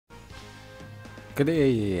Good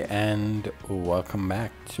day and welcome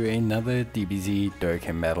back to another DBZ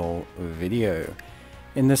Dokkan battle video.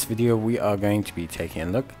 In this video we are going to be taking a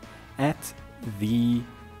look at the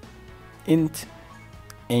INT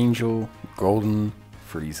Golden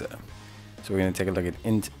Frieza. So we're going to take a look at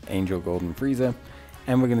INT Golden Frieza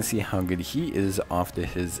and we're going to see how good he is after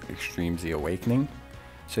his Extreme Z Awakening.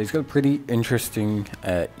 So he's got a pretty interesting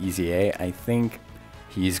EZA. I think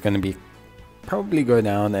he's going to be probably go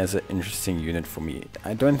down as an interesting unit for me.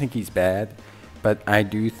 I don't think he's bad, but I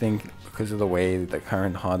do think because of the way the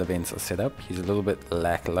current hard events are set up, he's a little bit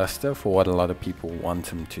lackluster for what a lot of people want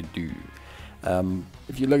him to do.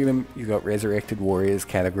 If you look at him, you've got Resurrected Warriors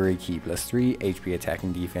category key +3, HP attack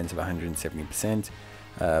and defense of 170%.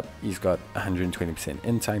 He's got 120%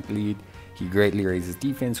 in-type lead. He greatly raises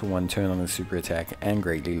defense for one turn on his super attack and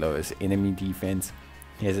greatly lowers enemy defense.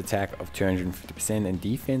 He has attack of 250% and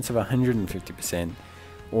defense of 150%.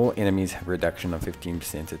 All enemies have a reduction of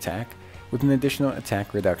 15% attack, with an additional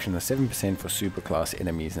attack reduction of 7% for superclass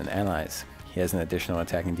enemies and allies. He has an additional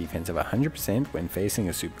attack and defense of 100% when facing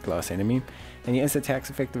a superclass enemy, and he has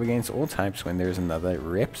attacks effective against all types when there is another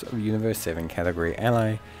Reps of Universe 7 category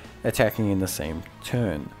ally attacking in the same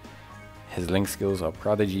turn. His link skills are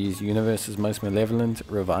Prodigies, Universe's Most Malevolent,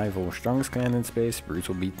 Revival, Strongest Clan in Space,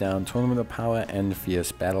 Brutal Beatdown, Tournament of Power, and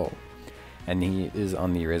Fierce Battle. And he is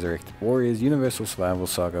on the Resurrected Warriors, Universal Survival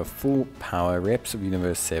Saga, Full Power, Reps of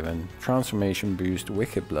Universe 7, Transformation Boost,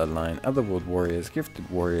 Wicked Bloodline, Otherworld Warriors, Gifted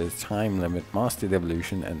Warriors, Time Limit, Mastered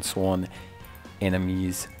Evolution, and Sworn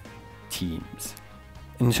Enemies teams.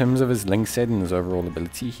 In terms of his link set and his overall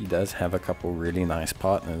ability, he does have a couple really nice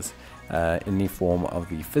partners in the form of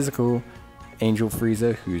the physical Angel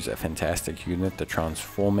Frieza, who's a fantastic unit, the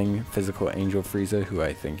transforming physical Angel Frieza, who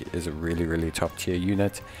I think is a really top tier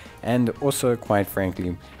unit, and also quite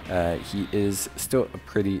frankly he is still a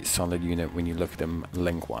pretty solid unit when you look at him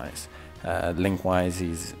link wise.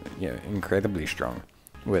 He's incredibly strong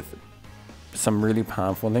with some really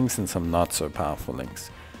powerful links and some not so powerful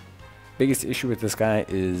links. Biggest issue with this guy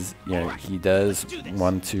is, he does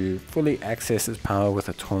want to fully access his power with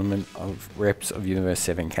a tournament of Reps of Universe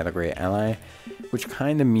 7 category ally, which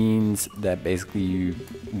kind of means that basically you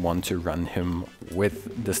want to run him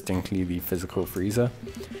with distinctly the physical Frieza.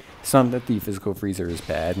 It's not that the physical Frieza is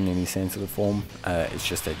bad in any sense of the form, it's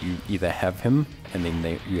just that you either have him and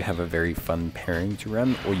then you have a very fun pairing to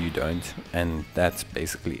run, or you don't, and that's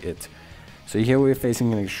basically it. So here we're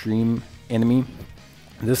facing an extreme enemy.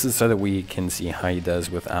 This is so that we can see how he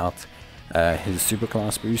does without his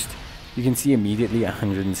superclass boost. You can see immediately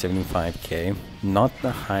 175k, not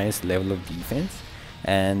the highest level of defense,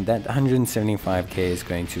 and that 175k is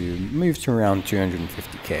going to move to around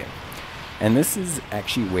 250k. And this is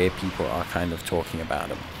actually where people are kind of talking about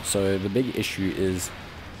him. So the big issue is,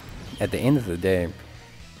 at the end of the day,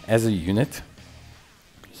 as a unit,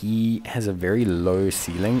 he has a very low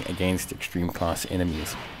ceiling against extreme class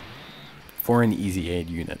enemies for an EZA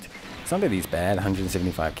unit. It's not that he's bad,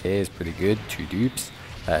 175k is pretty good, 2 dupes.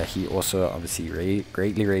 He also obviously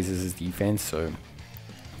greatly raises his defense, so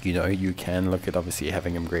you can look at obviously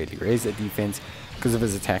having him greatly raise that defense because of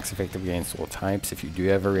his attacks effective against all types. If you do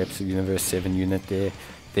have a Reps of Universe 7 unit there,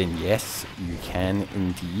 then yes, you can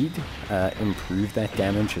indeed improve that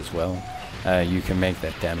damage as well. You can make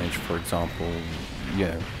that damage, for example,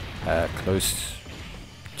 close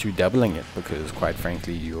to doubling it, because quite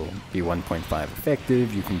frankly you'll be 1.5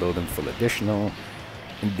 effective, you can build him full additional,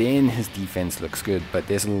 and then his defense looks good, but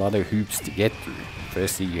there's a lot of hoops to get through.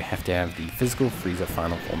 Firstly, you have to have the physical Frieza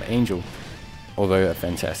Final Form Angel, although a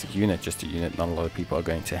fantastic unit, just a unit not a lot of people are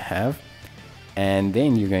going to have, and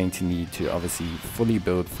then you're going to need to obviously fully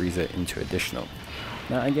build Frieza into additional.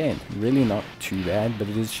 Now again, really not too bad, but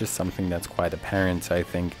it is just something that's quite apparent, I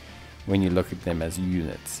think, when you look at them as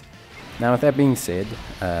units. Now with that being said,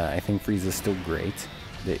 I think Frieza is still great.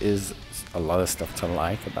 There is a lot of stuff to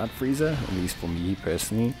like about Frieza, at least for me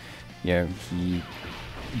personally. He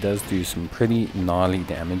does do some pretty gnarly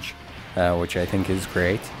damage, which I think is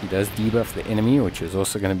great. He does debuff the enemy, which is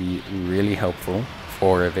also going to be really helpful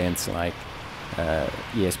for events like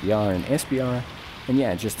ESBR and SBR. And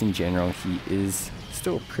yeah, just in general, he is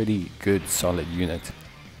still a pretty good, solid unit.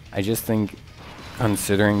 I just think,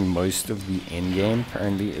 considering most of the endgame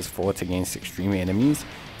currently is fought against extreme enemies,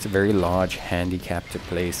 it's a very large handicap to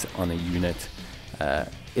place on a unit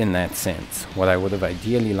in that sense. What I would have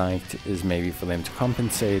ideally liked is maybe for them to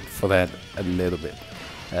compensate for that a little bit.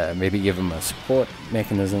 Maybe give them a support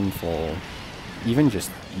mechanism for even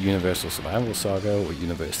just Universal Survival Saga or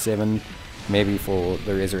Universe 7, maybe for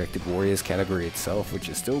the Resurrected Warriors category itself, which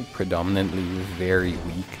is still predominantly very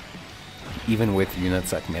weak. even with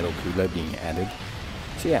units like Metal Cooler being added.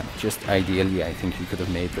 So yeah, just ideally I think you could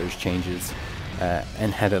have made those changes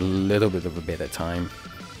and had a little bit of a better time.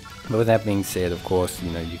 But with that being said, of course,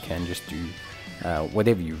 you know, you can just do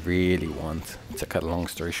whatever you really want, to cut a long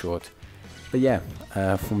story short. But yeah,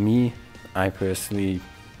 for me, I personally,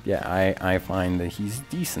 yeah, I find that he's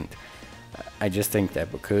decent. I just think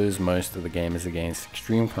that because most of the game is against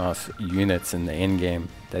extreme class units in the end game,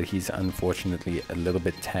 that he's unfortunately a little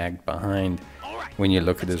bit tagged behind when you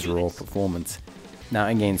look at his raw performance. Now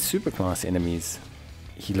against super class enemies,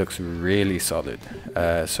 he looks really solid.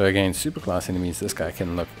 So against super class enemies, this guy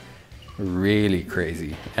can look really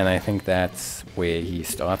crazy, and I think that's where he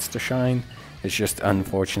starts to shine. It's just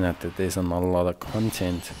unfortunate that there's not a lot of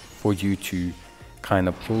content for you to kind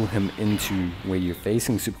of pull him into where you're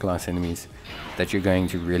facing superclass enemies that you're going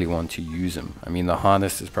to really want to use him. I mean, the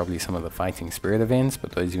hardest is probably some of the fighting spirit events,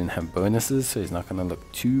 but those even have bonuses, so he's not going to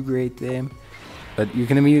look too great there. But you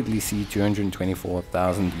can immediately see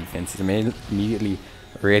 224,000 defense is immediately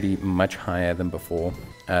already much higher than before,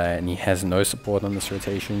 and he has no support on this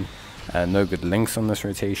rotation, no good links on this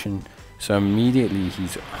rotation, so immediately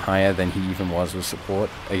he's higher than he even was with support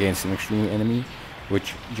against an extreme enemy,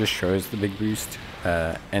 which just shows the big boost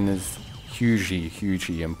and is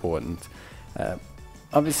hugely important.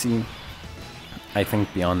 Obviously, I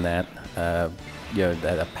think beyond that, you know,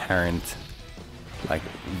 that apparent, like,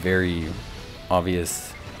 very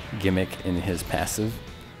obvious gimmick in his passive,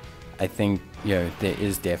 I think, you know, there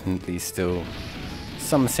is definitely still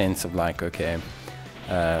some sense of like, okay,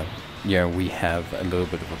 you know, we have a little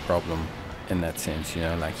bit of a problem in that sense, you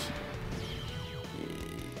know, like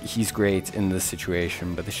he's great in this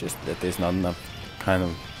situation, but it's just that there's not enough kind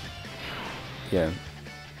of, yeah,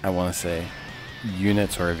 I want to say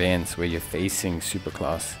units or events where you're facing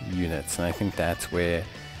superclass units, and I think that's where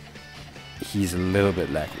he's a little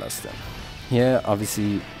bit lackluster. Here,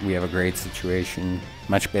 obviously, we have a great situation,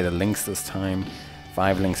 much better links this time,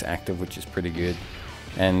 5 links active, which is pretty good,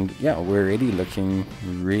 and yeah, we're already looking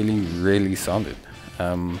really solid.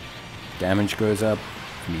 Damage goes up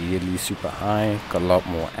immediately super high, got a lot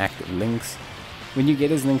more active links. When you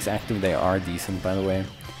get his links active, they are decent, by the way.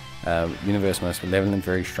 Universe most malevolent,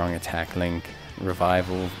 very strong attack link.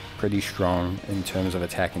 Revival, pretty strong in terms of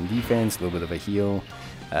attack and defense, a little bit of a heal.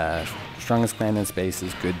 Strongest clan in space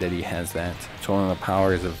is good that he has that. Tournament of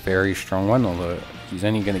Power is a very strong one, although he's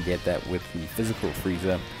only going to get that with the physical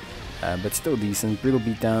Frieza. But still decent. Brutal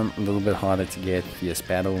Beatdown, a little bit harder to get. Fierce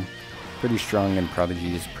Battle, pretty strong, and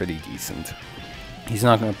Prodigy is pretty decent. He's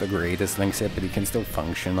not got the greatest link set, but he can still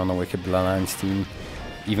function on a Wicked Bloodlines team,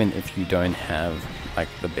 even if you don't have like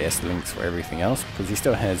the best links for everything else, because he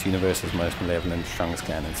still has Universe's most malevolent, strongest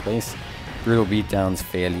clan in space. Brutal Beatdown's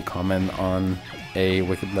fairly common on a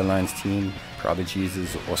Wicked Bloodlines team. Prodigies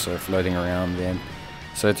is also floating around there.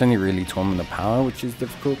 So it's only really Tournament of Power which is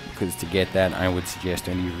difficult, because to get that I would suggest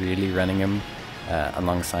only really running him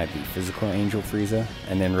alongside the physical Angel Frieza,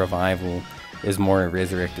 and then Revival is more a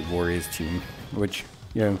Resurrected Warriors team, which,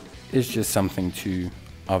 you know, is just something to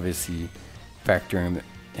obviously factor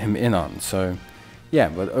him in on. So yeah,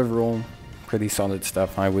 but overall pretty solid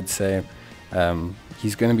stuff, I would say.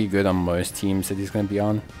 He's going to be good on most teams that he's going to be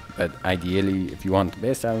on, but ideally if you want the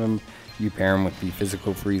best out of him, you pair him with the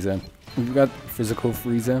physical Frieza. If you've got physical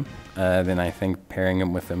Frieza, then I think pairing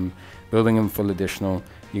him with him, building him full additional,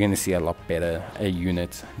 you're going to see a lot better a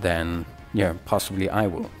unit than, you know, possibly I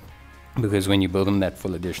will. Because when you build him that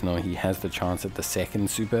full additional, he has the chance at the second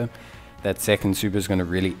super. That second super is going to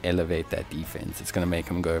really elevate that defense. It's going to make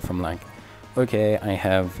him go from like, okay, I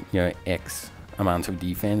have, you know, X amount of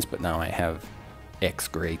defense, but now I have X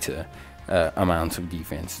greater amount of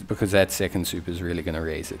defense, because that second super is really going to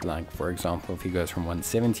raise it. Like, for example, if he goes from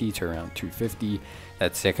 170 to around 250,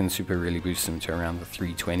 that second super really boosts him to around the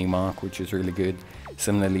 320 mark, which is really good.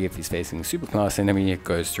 Similarly, if he's facing a superclass enemy, it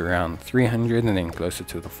goes to around 300 and then closer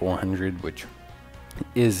to the 400, which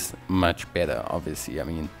is much better, obviously. I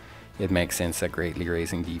mean, it makes sense that greatly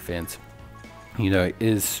raising defense, you know,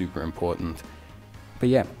 is super important. But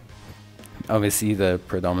yeah, obviously the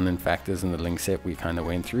predominant factors in the link set we kind of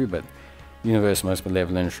went through, but Universe most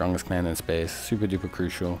malevolent, strongest clan in space, super duper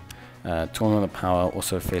crucial. Tournament of Power,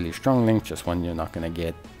 also fairly strong link, just one you're not going to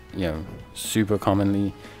get, you know, super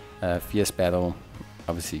commonly. Fierce Battle,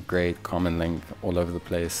 obviously great, common link all over the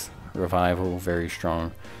place. Revival, very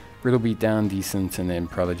strong. Brutal Beatdown, decent, and then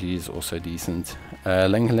Prodigy is also decent.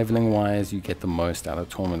 Link leveling wise, you get the most out of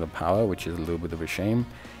Tournament of Power, which is a little bit of a shame,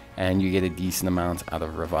 and you get a decent amount out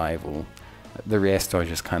of Revival. The rest are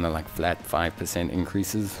just kind of like flat 5%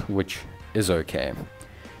 increases, which is okay.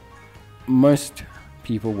 Most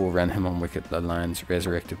people will run him on Wicked Bloodlines,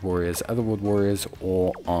 Resurrected Warriors, Otherworld Warriors,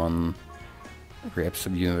 or on reps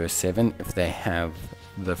of Universe 7 if they have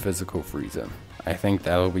the physical Frieza. I think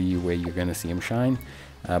that'll be where you're going to see him shine,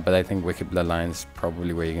 but I think Wicked Bloodlines is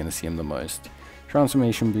probably where you're going to see him the most.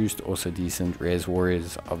 Transformation boost, also decent. Res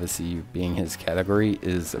Warriors, obviously being his category,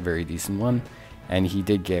 is a very decent one, and he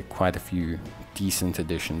did get quite a few decent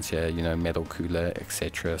additions here, you know, Metal Cooler,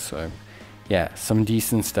 etc. So yeah, some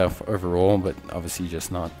decent stuff overall, but obviously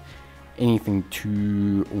just not anything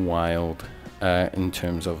too wild in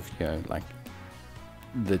terms of, you know, like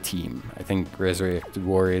the team. I think Resurrected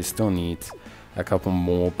Warriors still needs a couple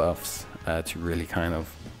more buffs to really kind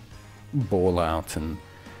of ball out and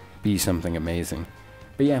be something amazing.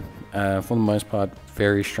 But yeah, for the most part,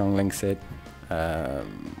 very strong link set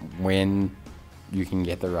when you can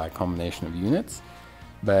get the right combination of units,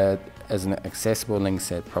 but as an accessible link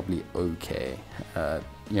set, probably okay.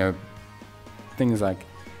 You know, things like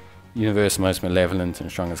Universe Most Malevolent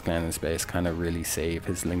and Strongest Clan in Space kind of really save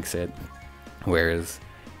his link set, whereas,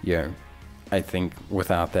 you know, I think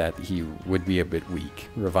without that he would be a bit weak.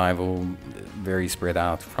 Revival, very spread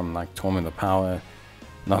out from like Torment of Power,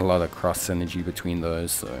 not a lot of cross synergy between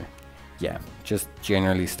those, so yeah, just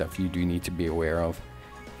generally stuff you do need to be aware of.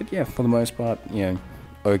 But yeah, for the most part, you know,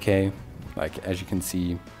 okay. Like, as you can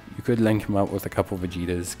see, you could link him up with a couple of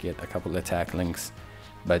Vegetas, get a couple attack links,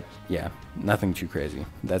 but yeah, nothing too crazy.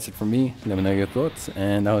 That's it from me. Let me know your thoughts,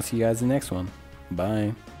 and I'll see you guys in the next one.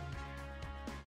 Bye.